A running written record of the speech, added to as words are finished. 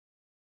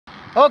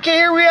Okay,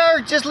 here we are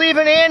just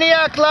leaving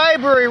Antioch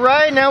Library,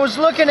 right? And I was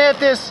looking at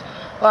this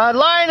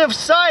line of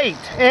sight,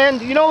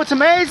 and you know what's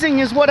amazing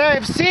is what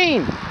I've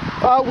seen.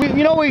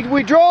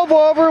 We drove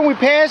over and we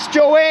passed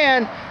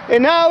Joanne,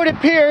 and now it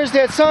appears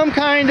that some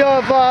kind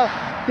of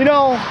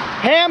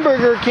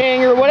Hamburger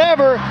King or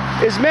whatever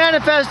is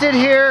manifested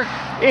here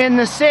in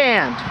the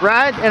sand,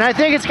 right? And I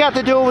think it's got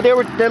to do with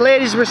the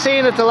ladies were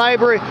saying at the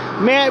library,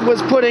 Matt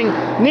was putting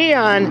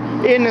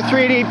neon in the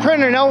 3D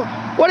printer. Now,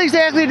 what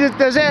exactly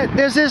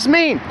does this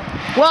mean?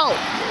 Well,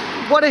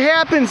 what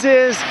happens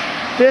is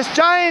this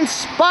giant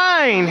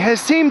spine has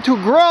seemed to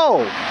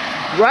grow,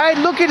 right?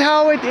 Look at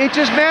how it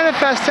just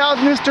manifests out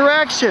in this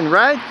direction,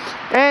 right?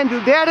 And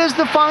that is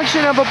the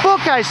function of a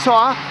book I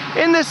saw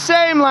in the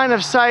same line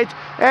of sight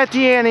at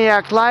the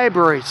Antioch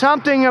Library.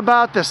 Something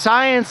about the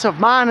science of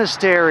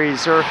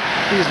monasteries or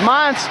these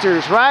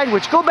monsters, right?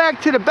 Which go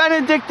back to the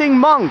Benedictine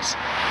monks.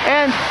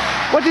 And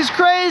what is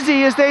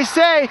crazy is they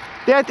say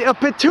that a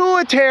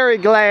pituitary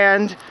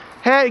gland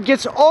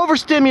gets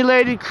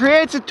overstimulated,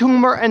 creates a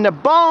tumor, and the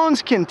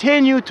bones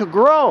continue to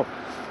grow.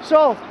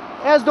 So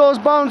as those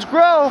bones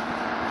grow,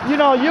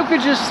 you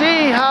could just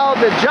see how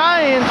the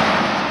giant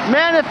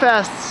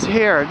manifests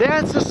here.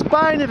 That's the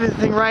spine of the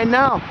thing right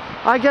now.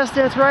 I guess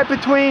that's right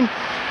between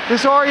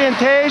this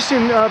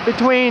orientation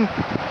between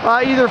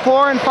either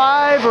 4 and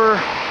 5 or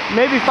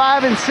maybe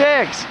 5 and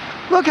 6.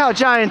 Look how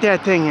giant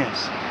that thing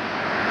is.